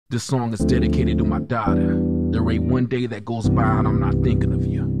This song is dedicated to my daughter. There ain't one day that goes by and I'm not thinking of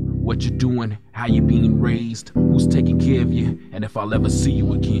you. What you're doing, how you being raised, who's taking care of you, and if I'll ever see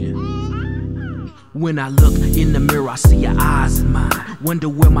you again. When I look in the mirror, I see your eyes in mine. Wonder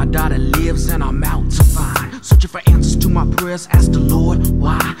where my daughter lives and I'm out to find. Searching for answers to my prayers, ask the Lord,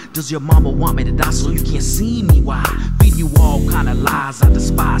 why does your mama want me to die so you can't see me? Why? Feeding you all kind of lies I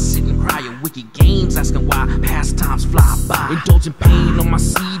despise. Sitting crying wicked games, asking why past times fly by. Indulging pain on my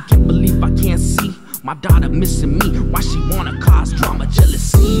seed, can't believe I can't see my daughter missing me. Why she wanna cause drama,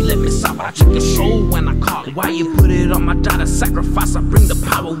 jealousy? Let me salvage your soul when I call it. Why you put it on my daughter? Sacrifice, I bring the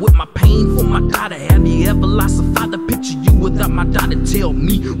power with my pain for my daughter. Have you ever lost a father? Picture you without my daughter. Tell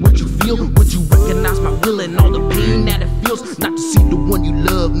me what you feel. Would you recognize my will and all the pain that it feels? Not to see the one you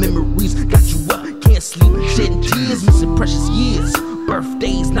love. Memories got you up, can't sleep, shedding tears, missing precious years.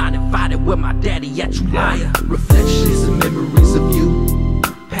 Birthdays not invited, where my daddy at, you liar. Reflections and memories of you.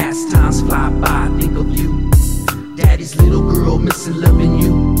 Past times fly by, I think of you. Daddy's little girl missing loving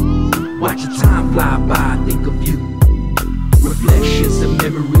you. Watch your time fly by, I think of you. Reflections and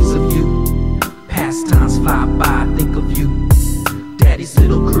memories of you. Past times fly by, I think of you. Daddy's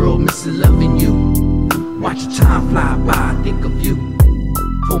little girl missing loving you. Watch your time fly by, I think of you.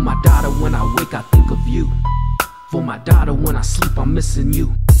 For my daughter when I wake, I think of you. For my daughter when I sleep, I'm missing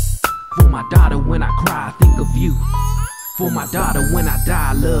you. For my daughter when I cry, I think of you. For my daughter when I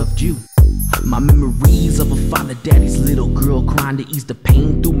die, I loved you. My memories of a father, daddy's little girl crying to ease the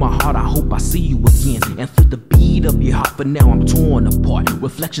pain through my heart. I hope I see you again and feel the beat of your heart. For now I'm torn apart.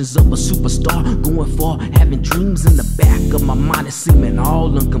 Reflections of a superstar going far, having dreams in the back of my mind. It's seeming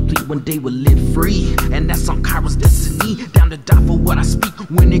all incomplete. One day we'll live free, and that's on Kairos destiny. Down to die for what I speak.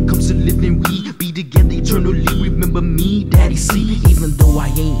 When it comes to living, we be together eternally. Remember me, daddy, see. Even though I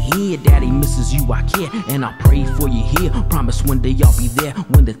ain't here, daddy misses you, I care, and I pray for you here. Promise one day I'll be there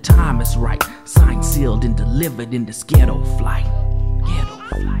when the time is right. Signed, sealed, and delivered in this ghetto flight.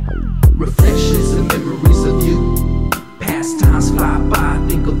 Reflections and memories of you. Past times fly by, I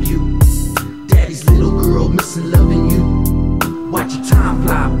think of you. Daddy's little girl missing loving you. Watch your time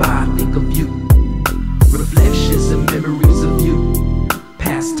fly by, I think of you. Reflections and memories of you.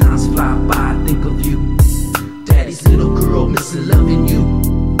 Past times fly by, I think of you. Daddy's little girl missing loving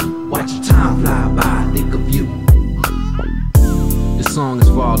you. Watch your time fly by, I think of you. This song is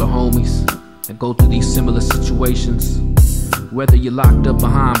for all the homies that go through these similar situations. Whether you're locked up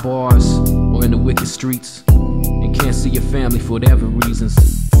behind bars or in the wicked streets and can't see your family for whatever reasons,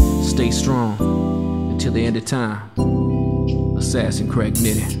 stay strong until the end of time. Assassin Craig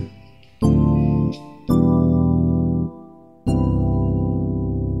Nitty.